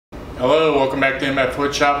Hello, welcome back to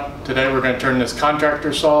MFWoodShop. Today we're going to turn this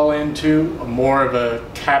contractor saw into more of a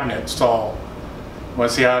cabinet saw. Want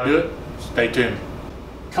to see how I do it? Stay tuned.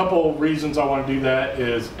 A couple reasons I want to do that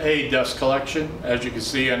is A, dust collection. As you can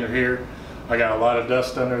see under here, I got a lot of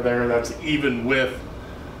dust under there. That's even with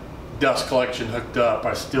dust collection hooked up,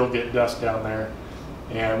 I still get dust down there.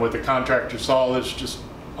 And with the contractor saw, there's just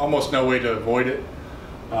almost no way to avoid it.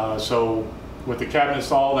 So with the cabinet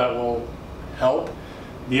saw, that will help.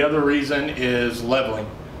 The other reason is leveling.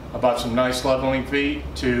 I bought some nice leveling feet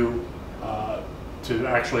to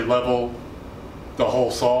actually level the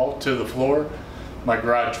whole saw to the floor. My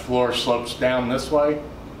garage floor slopes down this way,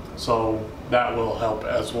 so that will help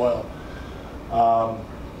as well.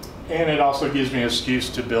 And it also gives me an excuse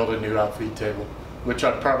to build a new outfeed table, which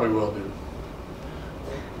I probably will do.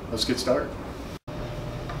 Let's get started.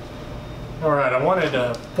 All right, I wanted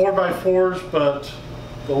 4x4s, but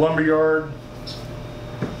the lumberyard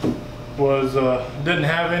didn't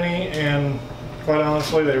have any, and quite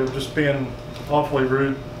honestly they were just being awfully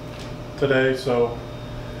rude today, so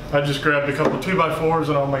I just grabbed a couple 2x4s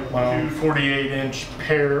and I'll make my own 48-inch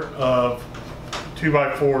pair of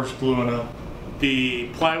 2x4s gluing up. The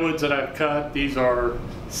plywoods that I've cut, these are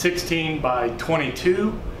 16 by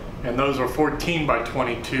 22 and those are 14 by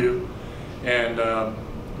 22, and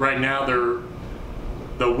right now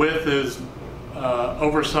the width is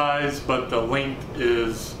oversized, but the length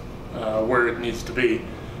is where it needs to be.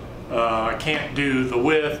 I can't do the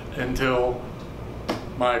width until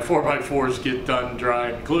my 4x4s get done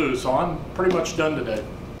drying glue, so I'm pretty much done today.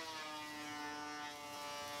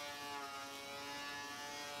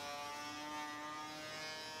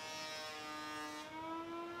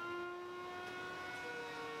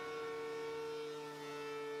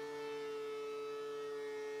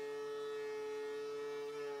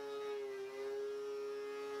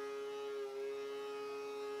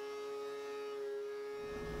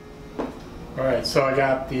 Alright, so I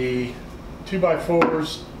got the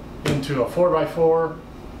 2x4s into a 4x4,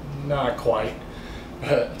 not quite,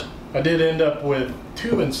 but I did end up with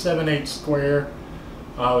 2 7/8 square.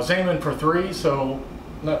 I was aiming for 3, so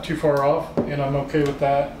not too far off, and I'm okay with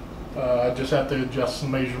that. I just have to adjust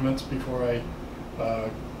some measurements before I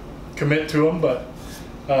commit to them, but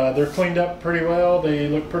they're cleaned up pretty well. They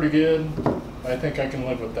look pretty good. I think I can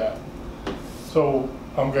live with that. So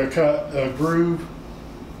I'm going to cut a groove.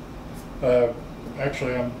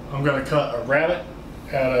 Actually, I'm going to cut a rabbet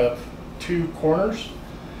out of 2 corners,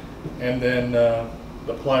 and then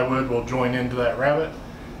the plywood will join into that rabbet,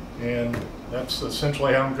 and that's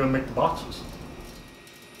essentially how I'm going to make the boxes.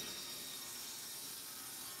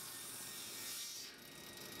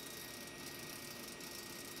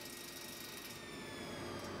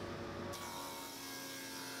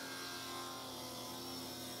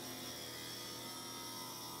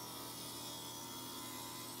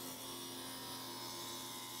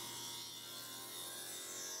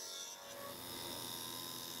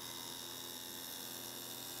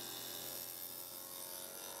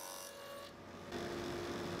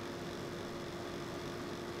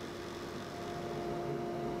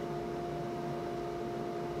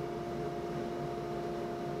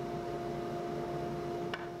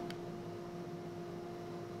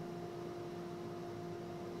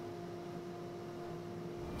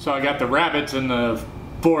 So I got the rabbets in the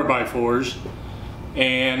 4x4s,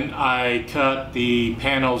 and I cut the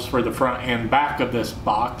panels for the front and back of this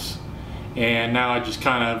box, and now I just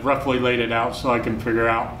kind of roughly laid it out so I can figure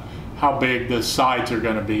out how big the sides are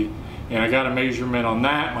going to be. And I got a measurement on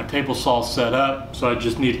that. My table saw's set up, so I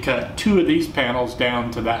just need to cut 2 of these panels down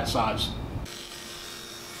to that size.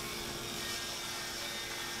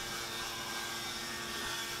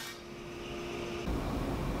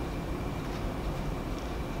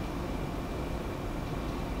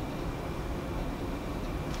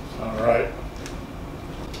 All right.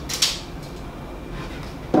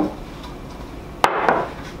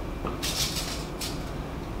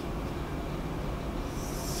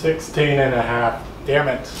 $16.5. Damn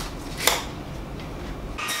it.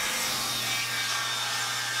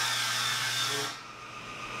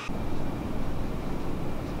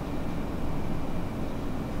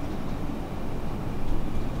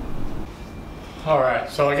 All right,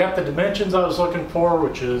 so I got the dimensions I was looking for,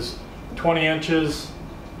 which is 20 inches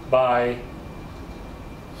by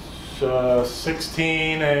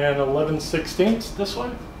 16 and 11/16 this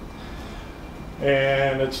way,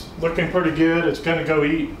 and it's looking pretty good. It's going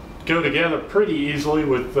to go together pretty easily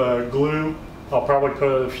with glue. I'll probably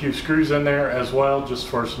put a few screws in there as well, just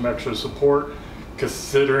for some extra support,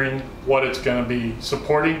 considering what it's going to be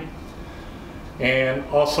supporting. And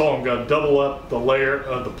also I'm going to double up the layer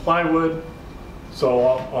of the plywood So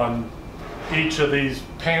on each of these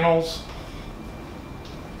panels,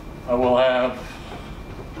 I will have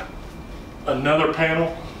another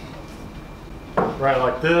panel right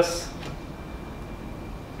like this,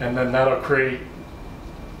 and then that'll create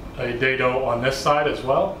a dado on this side as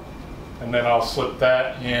well, and then I'll slip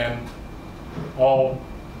that in all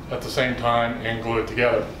at the same time and glue it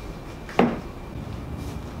together.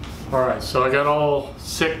 Alright, so I got all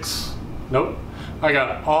I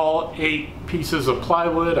got all 8 pieces of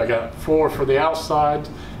plywood. I got 4 for the outside,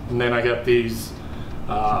 and then I got these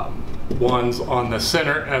ones on the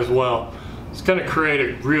center as well. It's going to create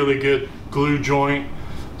a really good glue joint.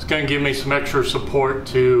 It's going to give me some extra support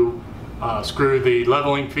to screw the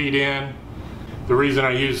leveling feet in. The reason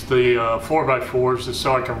I use the 4x4s is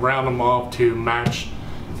so I can round them off to match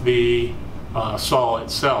the saw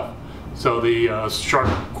itself. So the sharp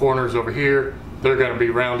corners over here, they're going to be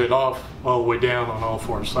rounded off all the way down on all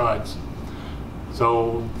 4 sides.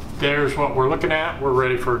 So there's what we're looking at. We're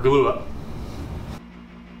ready for glue up.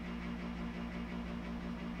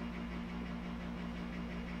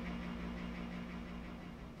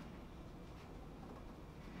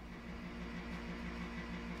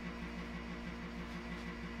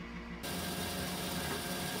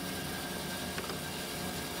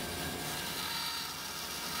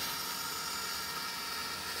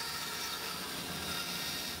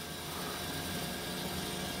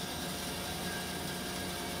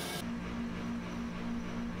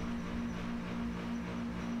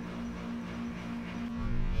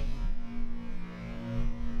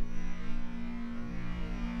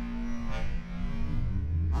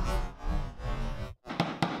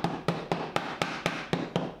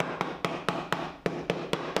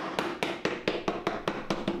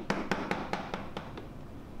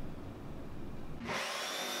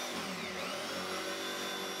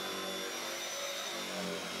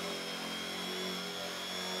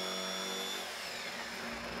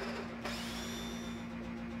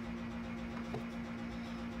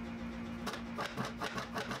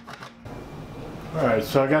 Alright,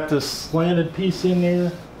 so I got this slanted piece in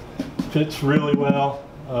there. Fits really well.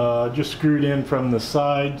 Just screwed in from the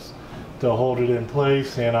sides to hold it in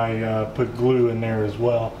place, and I put glue in there as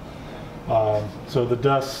well. So the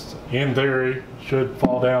dust, in theory, should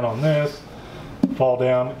fall down on this, fall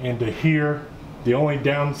down into here. The only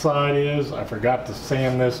downside is I forgot to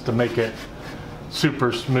sand this to make it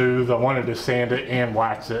super smooth. I wanted to sand it and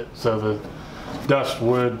wax it so the dust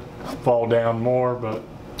would fall down more, but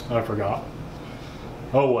I forgot.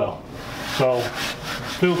 Oh well. So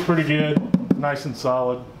feels pretty good, nice and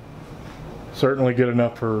solid. Certainly good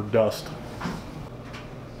enough for dust.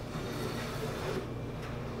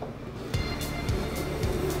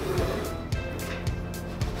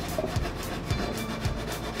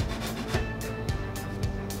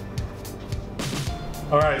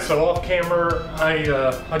 Alright, so off camera,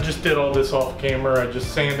 I just did all this off camera. I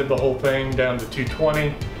just sanded the whole thing down to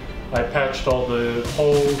 220. I patched all the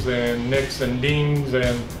holes and nicks and dings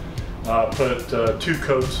and put 2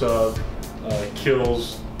 coats of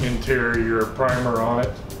Kills interior primer on it,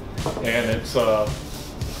 and it's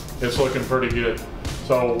looking pretty good.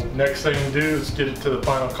 So next thing to do is get it to the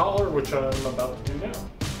final collar, which I'm about to do now.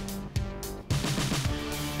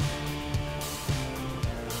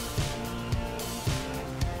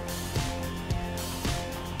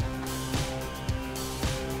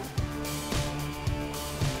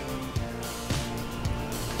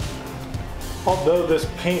 Although this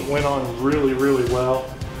paint went on really well,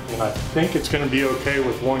 and I think it's going to be okay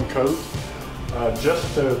with 1 coat,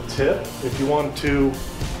 just a tip, if you want to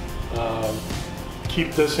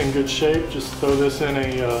keep this in good shape, just throw this in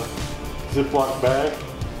a Ziploc bag,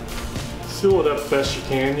 seal it up best you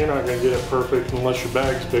can. You're not going to get it perfect unless your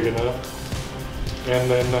bag's big enough, and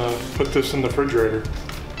then put this in the refrigerator.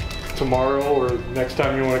 Tomorrow or next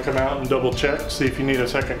time you want to come out and double check, see if you need a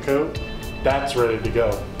second coat, that's ready to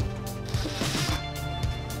go.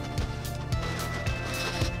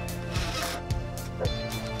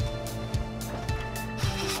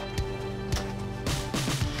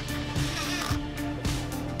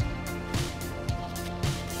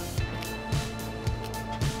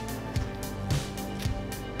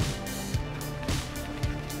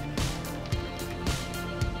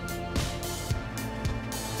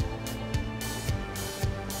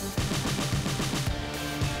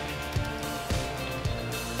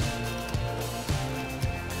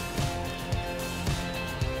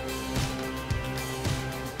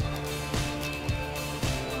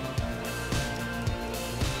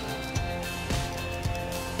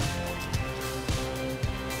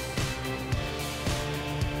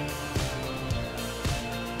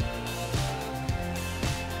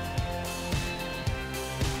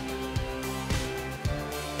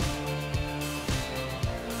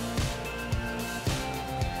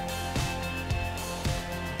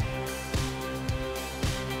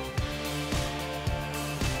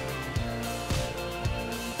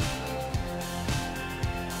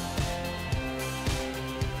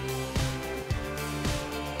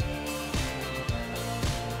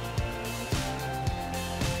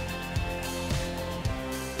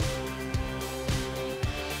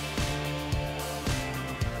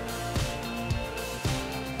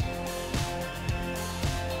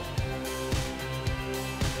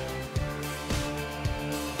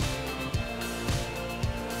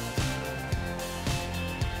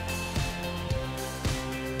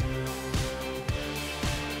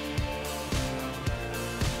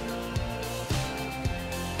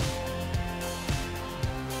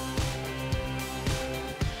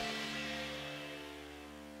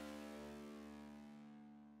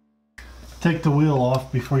 take the wheel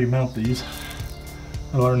off before you mount these.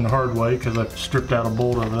 I learned the hard way because I stripped out a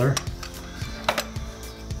bolt over there.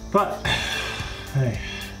 But, hey,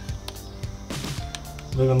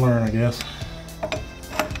 live and learn, I guess.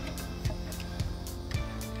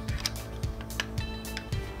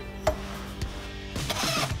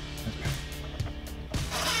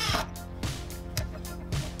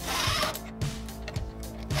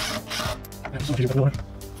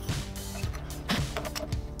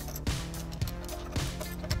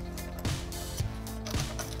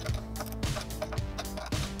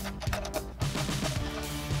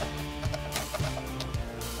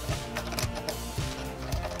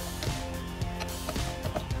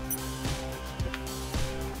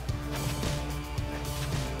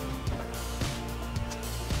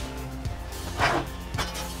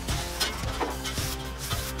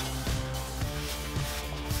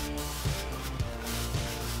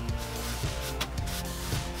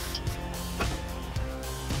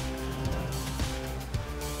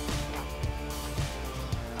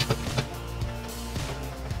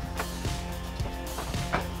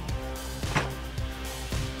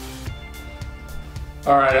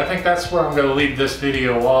 Alright, I think that's where I'm going to leave this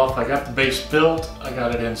video off. I got the base built, I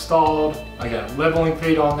got it installed, I got leveling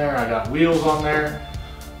feet on there, I got wheels on there.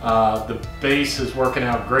 The base is working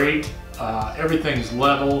out great. Everything's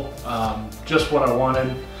level, just what I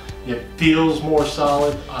wanted. It feels more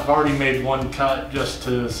solid. I've already made one cut just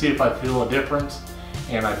to see if I feel a difference,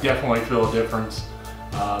 and I definitely feel a difference.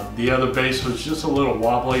 The other base was just a little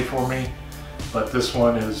wobbly for me, but this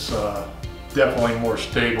one is definitely more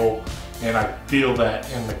stable, and I feel that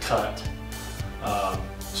in the cut.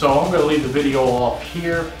 So I'm going to leave the video off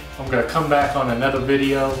here. I'm going to come back on another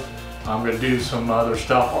video. I'm going to do some other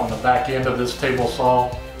stuff on the back end of this table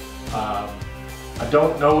saw. I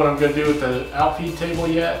don't know what I'm going to do with the outfeed table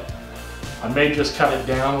yet. I may just cut it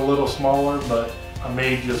down a little smaller, but I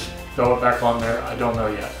may just throw it back on there. I don't know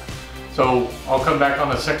yet. So I'll come back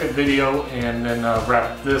on a second video and then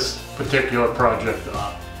wrap this particular project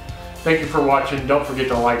up. Thank you for watching. Don't forget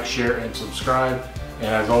to like, share, and subscribe. And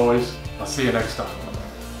as always, I'll see you next time.